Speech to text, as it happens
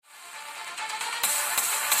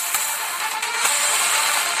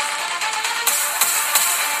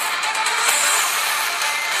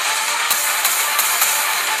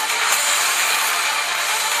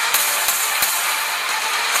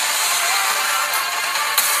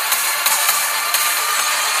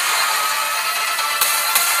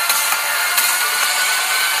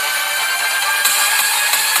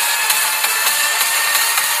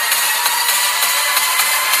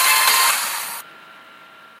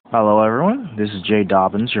Hello, everyone. This is Jay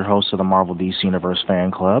Dobbins, your host of the Marvel DC Universe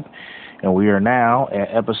Fan Club, and we are now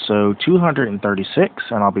at episode 236,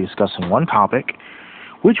 and I'll be discussing one topic,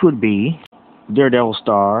 which would be Daredevil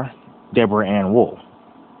star Deborah Ann Woll.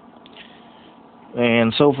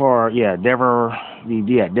 And so far,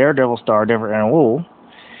 Daredevil star Deborah Ann Woll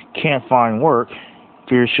can't find work,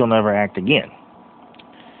 fears she'll never act again.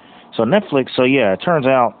 It turns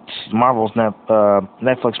out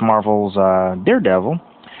Netflix Marvel's Daredevil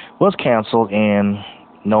was canceled in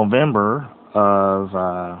November of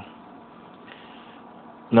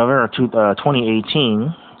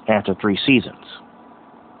 2018 after 3 seasons.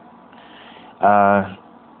 To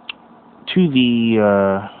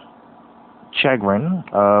the chagrin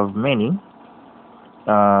of many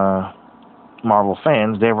Marvel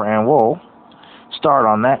fans, Deborah Ann Woll starred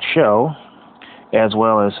on that show, as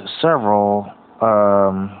well as several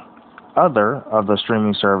other of the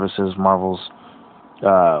streaming services Marvel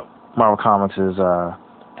Comics'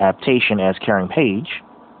 adaptation as Karen Page.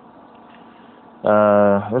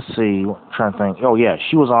 Let's see, I'm trying to think. Oh yeah,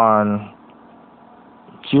 she was on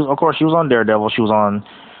Daredevil. She was on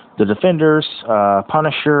The Defenders,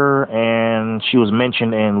 Punisher, and she was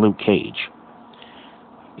mentioned in Luke Cage.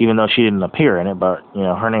 Even though she didn't appear in it, but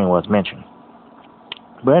her name was mentioned.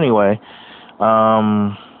 But anyway,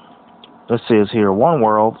 let's see, it's here. One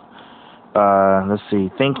World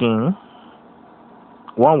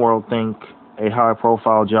think a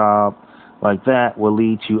high-profile job like that will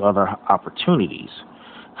lead to other opportunities.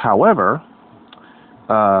 However,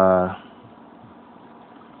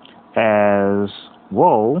 as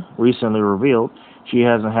Woll recently revealed, she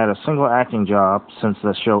hasn't had a single acting job since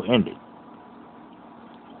the show ended.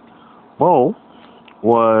 Woll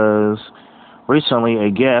was recently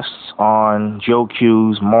a guest on Joe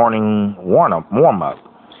Q's morning warm-up.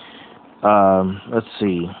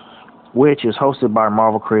 Which is hosted by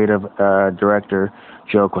Marvel creative director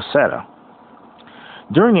Joe Quesada.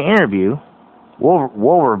 During the interview,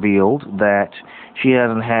 Woll revealed that she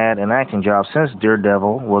hasn't had an acting job since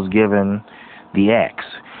Daredevil was given the axe.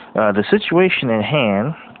 The situation at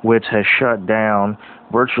hand, which has shut down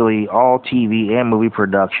virtually all TV and movie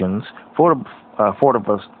productions for the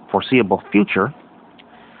foreseeable future,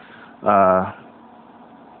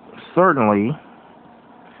 certainly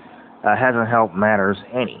hasn't helped matters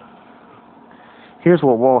any. Here's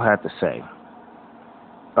what Woll had to say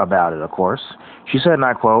about it, of course. She said, and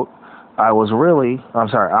I quote,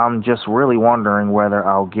 I'm just really wondering whether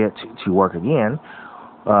I'll get to work again,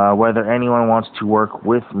 whether anyone wants to work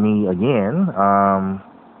with me again,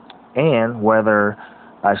 and whether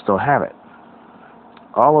I still have it.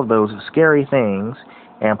 All of those scary things,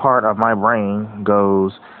 and part of my brain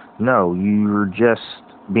goes, no, you're just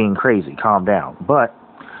being crazy, calm down. But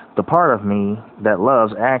the part of me that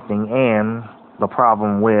loves acting and the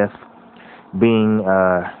problem with being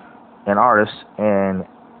an artist and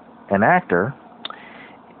an actor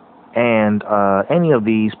and any of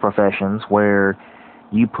these professions where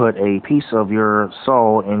you put a piece of your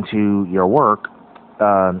soul into your work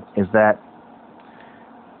is that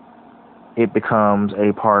it becomes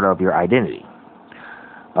a part of your identity.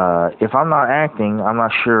 If I'm not acting, I'm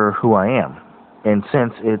not sure who I am. And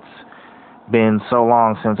since it's been so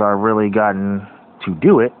long since I've really gotten to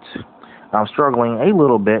do it, I'm struggling a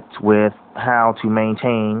little bit with how to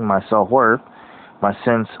maintain my self-worth, my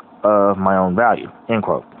sense of my own value, end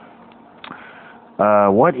quote.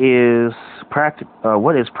 What is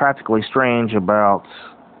practically strange about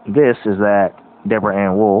this is that Deborah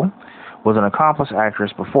Ann Woll was an accomplished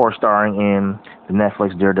actress before starring in the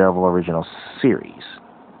Netflix Daredevil original series,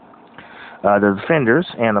 The Defenders,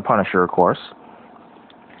 and The Punisher, of course.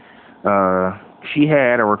 She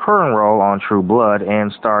had a recurring role on True Blood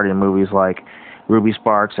and starred in movies like Ruby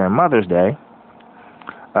Sparks and Mother's Day.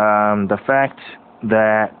 The fact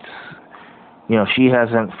that she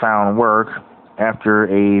hasn't found work after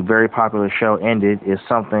a very popular show ended is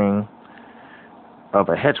something of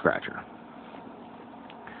a head scratcher.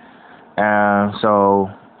 So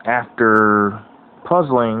after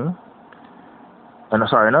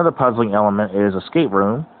another puzzling element is Escape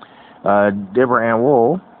Room. Deborah Ann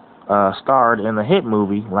Woll starred in the hit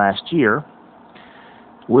movie last year,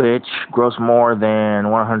 which grossed more than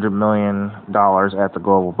 $100 million at the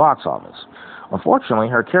global box office. Unfortunately,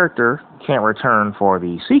 her character can't return for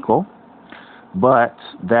the sequel, but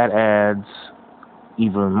that adds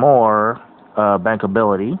even more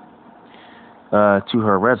bankability to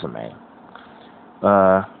her resume.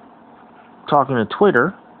 Talking to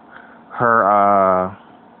Twitter, her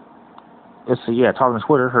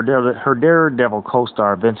Daredevil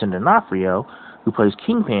co-star Vincent D'Onofrio, who plays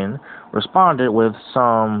Kingpin, responded with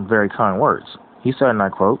some very kind words. He said, and I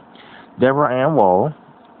quote, Deborah Ann Woll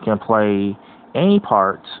can play any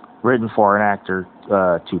part written for an actor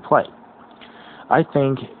to play. I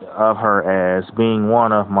think of her as being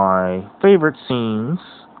one of my favorite scene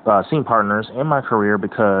partners in my career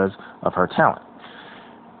because of her talent.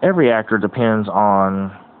 Every actor depends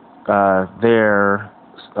on their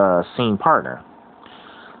scene partner.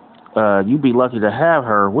 You'd be lucky to have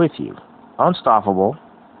her with you. Unstoppable,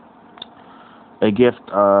 a gift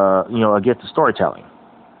of storytelling.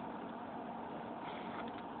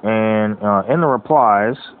 And in the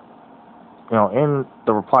replies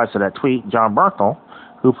to that tweet, John Bernthal,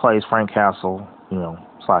 who plays Frank Castle,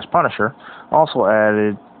 / Punisher, also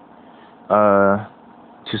added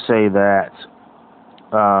to say that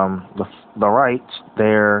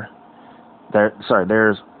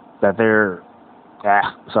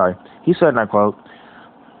he said, and I quote,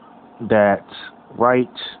 that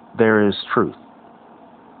right there is truth.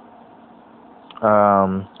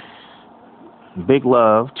 Big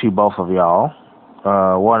love to both of y'all.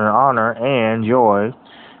 What an honor and joy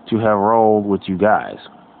to have rolled with you guys.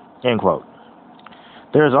 End quote.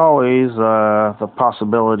 There's always the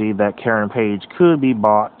possibility that Karen Page could be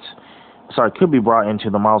brought into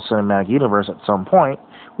the Marvel Cinematic Universe at some point,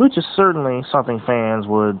 which is certainly something fans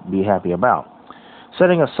would be happy about.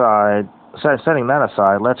 Setting that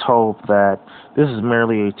aside, let's hope that this is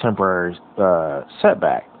merely a temporary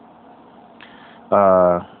setback.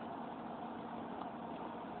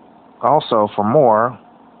 Also, for more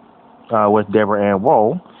with Deborah Ann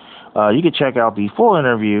Woll, you can check out the full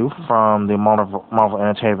interview from the Marvel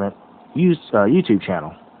Entertainment YouTube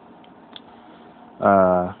channel.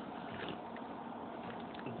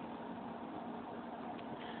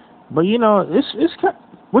 But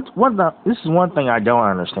this is one thing I don't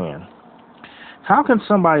understand. How can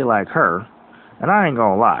somebody like her, and I ain't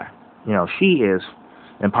gonna lie, she is,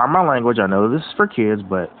 and pardon my language, I know this is for kids,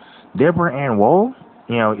 but Deborah Ann Woll,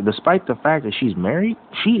 despite the fact that she's married,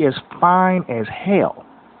 she is fine as hell.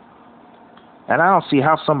 And I don't see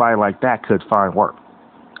how somebody like that could find work.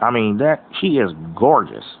 I mean, she is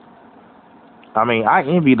gorgeous. I mean, I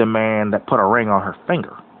envy the man that put a ring on her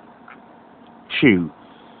finger. Shoot.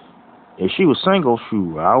 If she was single,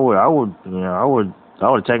 shoot, I would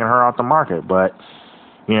have taken her off the market. But,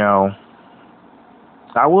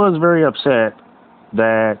 I was very upset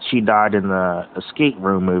that she died in the Escape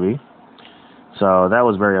Room movie. So that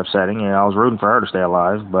was very upsetting, and I was rooting for her to stay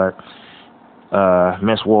alive. But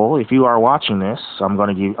Miss Woll, if you are watching this, I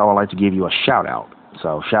would like to give you a shout out.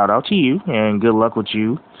 So shout out to you, and good luck with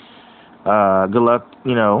you. Good luck,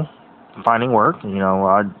 finding work.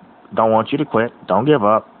 I don't want you to quit. Don't give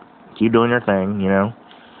up. Keep doing your thing.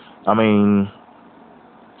 I mean,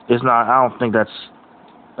 I don't think that's.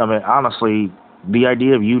 I mean, honestly, the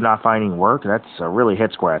idea of you not finding work, that's a really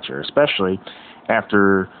head scratcher, especially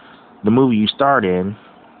after the movie you starred in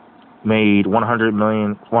made $150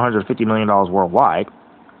 million worldwide,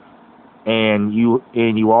 and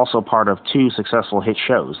you also part of 2 successful hit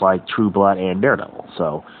shows like True Blood and Daredevil.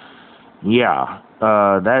 So, yeah,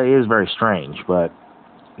 that is very strange. But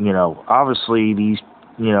obviously these,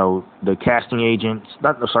 the casting agents,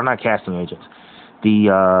 not casting agents,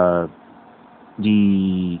 the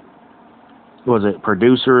was it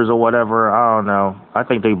producers or whatever? I don't know. I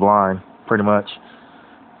think they blind pretty much.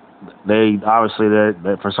 They obviously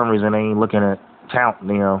that for some reason they ain't looking at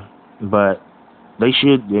talent, but they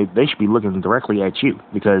should be looking directly at you,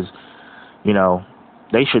 because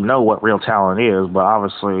they should know what real talent is, but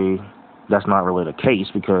obviously that's not really the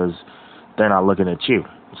case because they're not looking at you.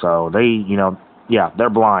 So they they're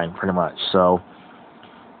blind pretty much. So,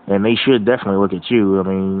 and they should definitely look at you. I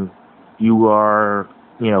mean, you are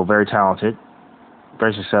very talented,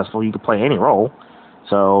 very successful. You could play any role.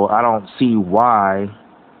 So I don't see why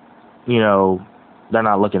they're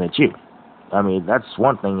not looking at you. I mean, that's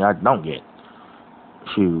one thing I don't get.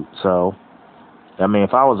 Shoot. So, I mean,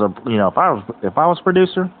 if I was a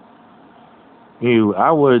producer,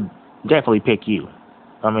 I would definitely pick you.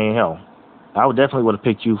 I mean, hell, I would have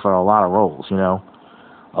picked you for a lot of roles.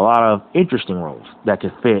 A lot of interesting roles that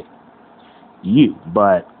could fit you.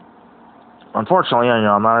 But unfortunately,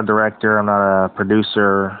 I'm not a director. I'm not a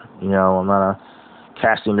producer. I'm not a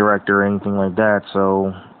casting director or anything like that.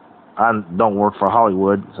 So I don't work for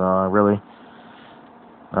Hollywood, so I really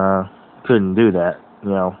couldn't do that,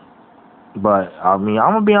 But I mean,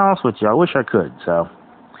 I'm gonna be honest with you. I wish I could. So,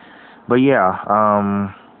 but yeah,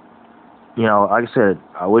 like I said,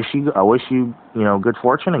 I wish you, good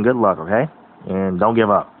fortune and good luck. Okay, and don't give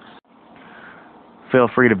up. Feel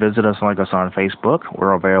free to visit us and like us on Facebook.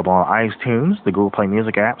 We're available on iTunes, the Google Play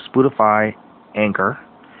Music app, Spotify, Anchor,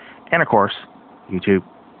 and of course, YouTube.